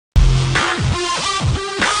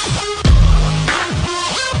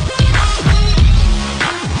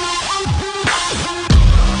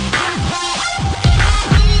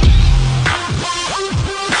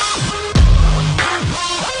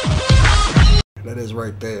That is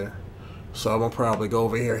right there. So I'm gonna probably go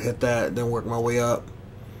over here, hit that, then work my way up.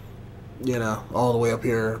 You know, all the way up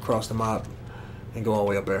here across the map, and go all the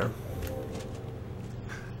way up there.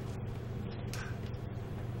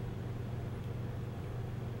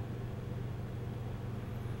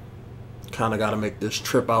 Kind of got to make this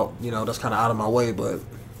trip out. You know, that's kind of out of my way, but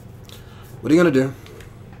what are you gonna do?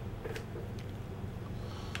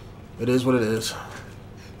 It is what it is.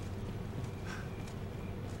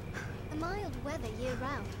 The mild weather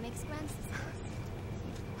year-round makes grand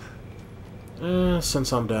success.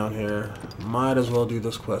 Since I'm down here, might as well do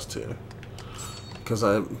this quest too. Because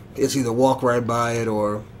it's either walk right by it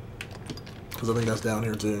or... Because I think that's down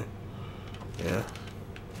here too. Yeah.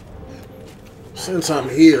 Since I'm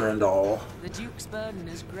here and all. The Duke's burden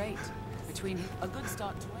is great. Between a good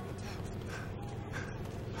start to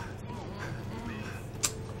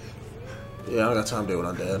any Yeah, I don't got time to do it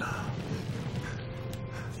undead.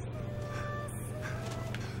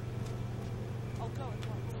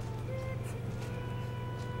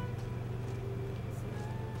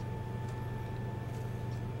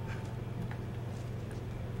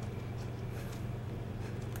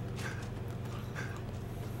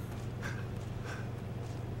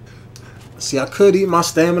 See, I could eat my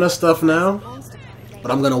stamina stuff now,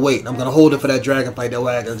 but I'm gonna wait. I'm gonna hold it for that dragon fight. That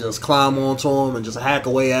way I can just climb onto him and just hack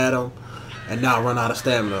away at him and not run out of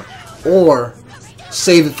stamina. Or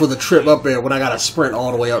save it for the trip up there when I gotta sprint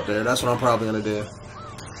all the way up there. That's what I'm probably gonna do.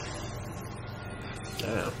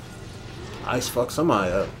 Damn. Ice fuck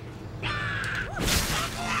somebody up.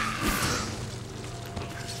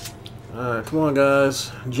 Alright, come on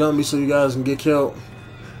guys. Jump me so you guys can get killed.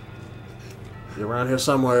 You're around here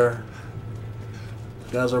somewhere.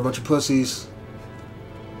 You guys are a bunch of pussies.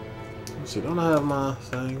 Let's see, don't I have my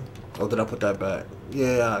thing? Oh, did I put that back?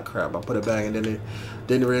 Yeah, crap. I put it back and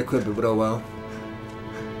didn't re-equip it, but oh well.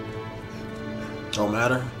 Don't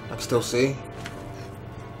matter. I can still see.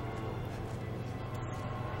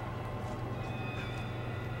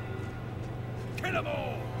 Kill 'em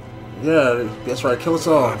all. Yeah, that's right. Kill us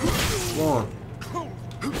all. Come on.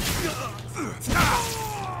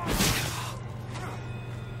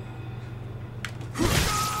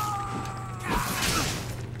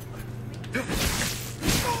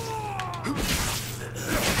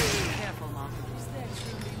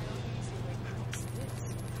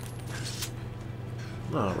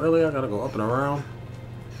 Oh, really? I gotta go up and around?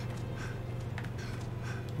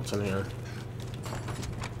 What's in here?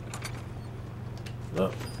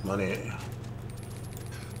 Oh, money.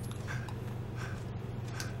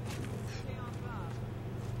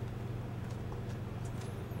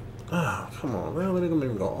 Ah, come on. Really? They're gonna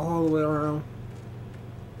make me go all the way around?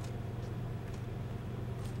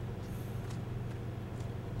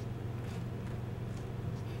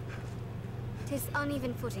 Tis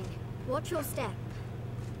uneven footing. Watch your step.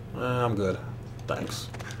 I'm good. Thanks.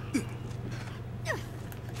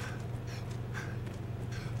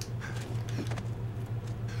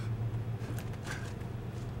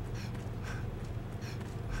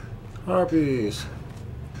 Harpies.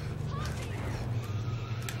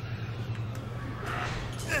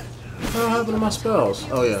 What happened to my spells?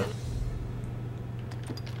 Oh yeah.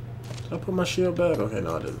 Did I put my shield back? Okay,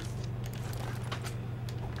 no I didn't.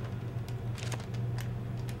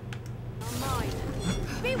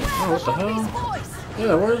 Oh, what the hell?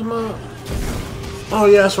 Yeah, where's my... Oh,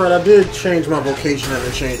 yeah, that's right. I did change my vocation and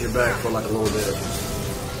then change it back for like a little bit.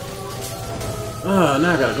 Ah,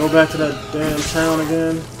 now I gotta go back to that damn town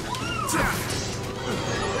again.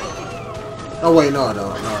 Oh, wait, no, I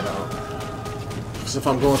don't. No, I don't. Because if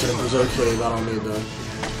I'm going to the Berserk Cave, I don't need the...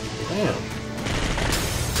 Damn.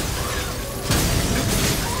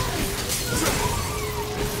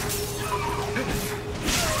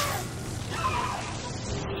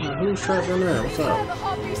 Who's trapped in there? What's up?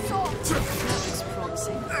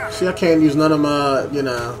 See, I can't use none of my, you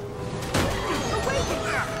know,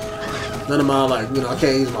 none of my, like, you know, I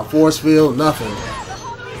can't use my force field, nothing.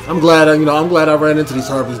 I'm glad, you know, I'm glad I ran into these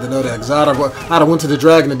Harpies to know that, because I'd have went to the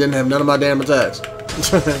dragon and didn't have none of my damn attacks.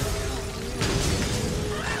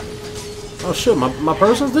 Oh shit, my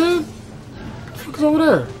person's dead? What the fuck is over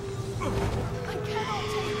there?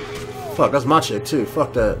 Fuck, that's my chick too.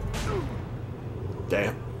 Fuck that.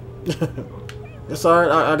 Damn. It's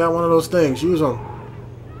alright, I got one of those things. Use them.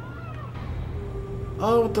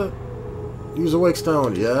 Oh, what the? Use a wake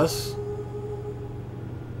stone, yes.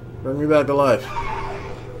 Bring me back to life.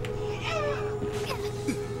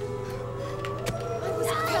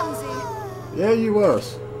 Yeah, you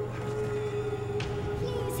was.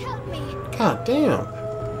 Please help me. God damn.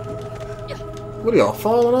 What are y'all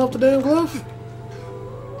falling off the damn cliff?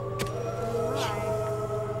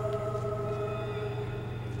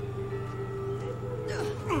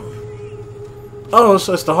 Oh,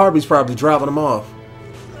 so it's the Harpies probably dropping them off.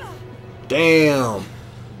 Damn.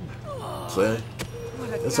 See?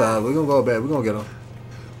 It's alright. We're gonna go back. We're gonna get them.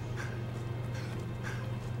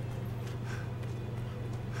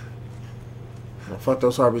 Well, fuck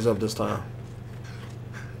those Harpies up this time.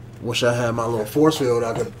 Wish I had my little force field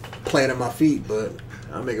I could plant at my feet, but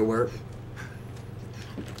I'll make it work.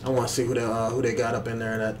 I want to see who they got up in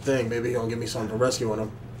there in that thing. Maybe he'll give me something for rescuing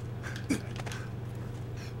them.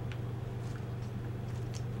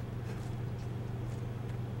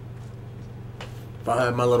 If I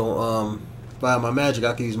had my little, if I had my magic,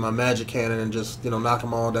 I could use my magic cannon and just, you know, knock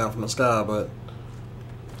them all down from the sky, but...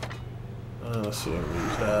 let's see, I'm gonna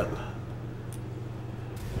use that.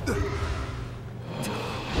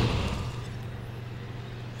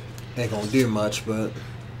 Ain't gonna do much, but...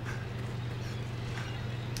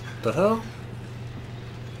 The hell?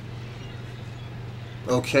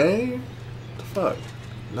 Okay. What the fuck?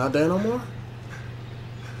 Not there no more?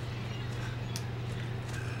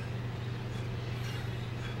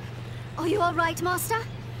 Are you alright, Master?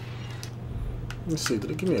 Let's see,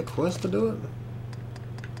 did it give me a quest to do it?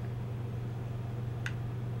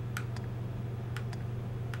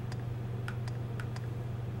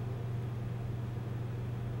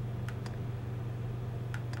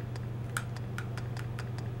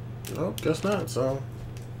 Nope, guess not, so...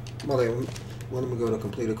 Well, let me go to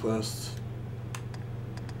complete a quest.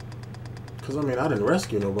 Because, I mean, I didn't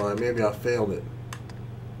rescue nobody. Maybe I failed it.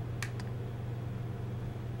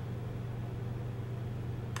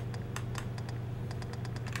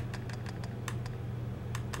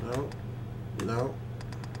 No,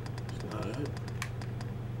 it's not it.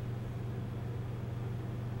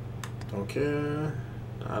 Don't care.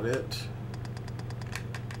 Not it.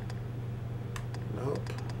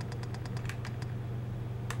 Nope.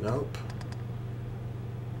 Nope.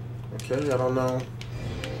 Okay, I don't know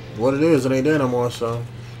what it is. It ain't there no more, so.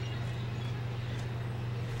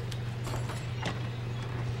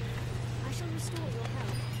 I shall restore your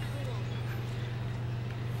health.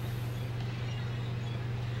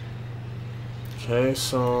 Okay,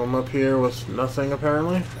 so I'm up here with nothing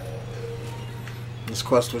apparently. This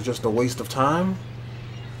quest was just a waste of time.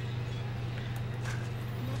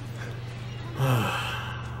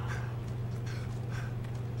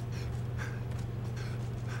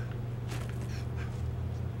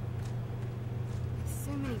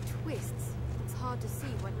 So many twists. It's hard to see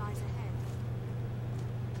what lies ahead.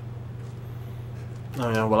 Oh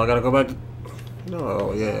yeah, well I gotta go back to...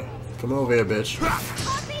 No, yeah. Come over here, bitch.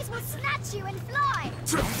 Harpies will snatch you and fly!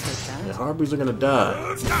 Yeah, Harpies are gonna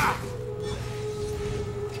die.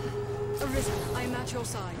 𝐴𝐸, I am at your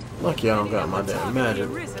side. Lucky I don't got my damn magic.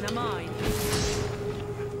 𝐴𝐸 are mine.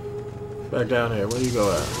 Back down here, where you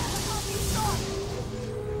go at?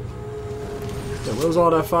 Yeah, where was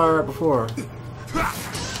all that fire at before?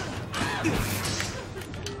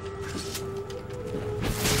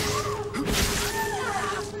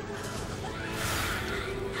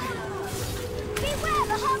 Beware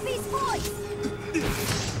the Harpies' voice!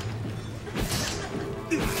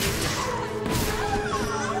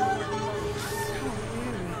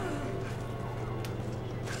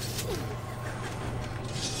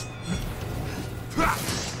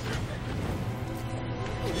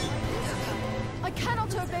 I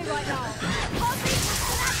cannot obey right now. Harpies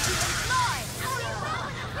will snatch you and fly!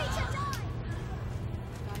 Creature dies!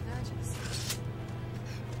 Divergence.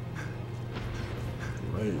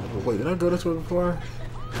 Wait, did I go this way before?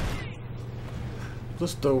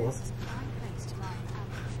 Just the...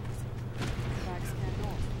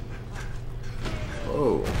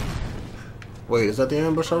 Oh. Wait, is that the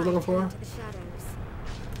ambush I was looking for? The shadows.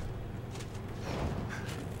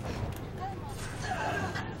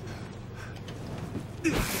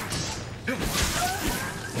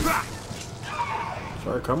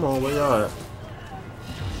 Sorry, come on, where y'all at?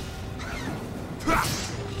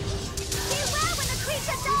 Beware when the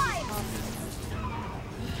creature dies!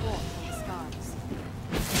 Walk in the skies.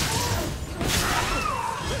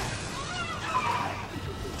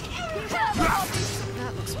 Beware the Harpies!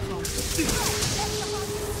 That looks promising.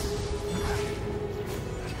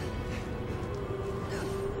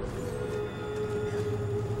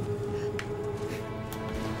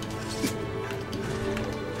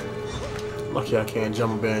 Lucky I can't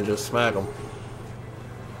jump up there and just smack them.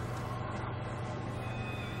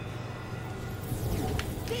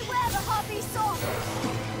 Beware the Harpies' sword!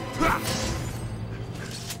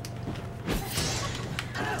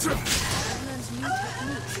 Learns new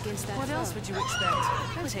techniques against that. What else would you expect?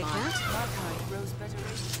 I'll take that. Our kind grows better.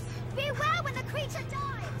 Beware when the creature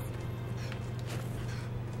dies!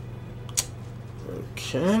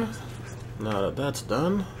 Okay. Now that that's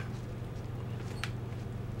done.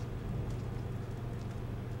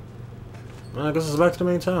 I guess it's back to the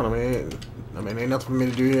main town. I mean, ain't nothing for me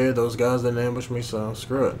to do here. Those guys didn't ambush me, so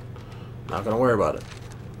screw it. Not gonna worry about it.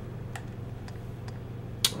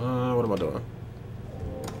 What am I doing?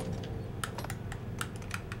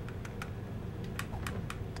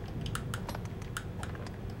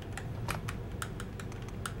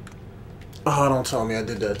 Oh, don't tell me I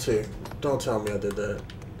did that too. Don't tell me I did that.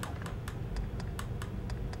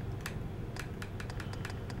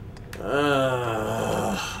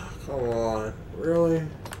 Come on. Really?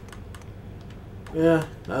 Yeah,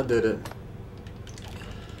 I did it.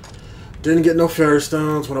 Didn't get no fairy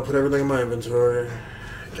stones when I put everything in my inventory.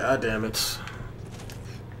 God damn it.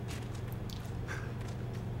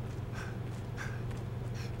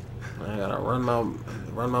 I gotta run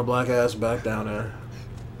my black ass back down there.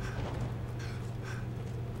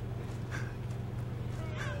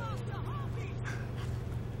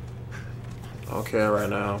 Okay, right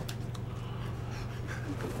now.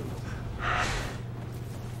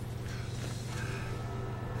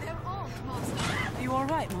 They're armed, Master. Are you all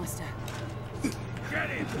right, Master? Get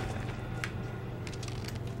him!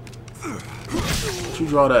 Don't you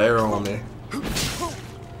draw that arrow on me?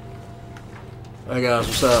 Hey guys,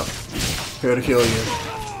 what's up? Here to kill you.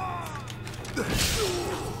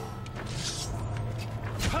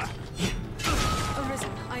 Arisen,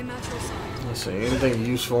 I'm at your side. Let's see, anything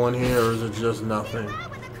useful in here, or is it just nothing?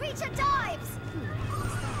 When the creature dives!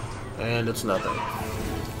 And it's nothing.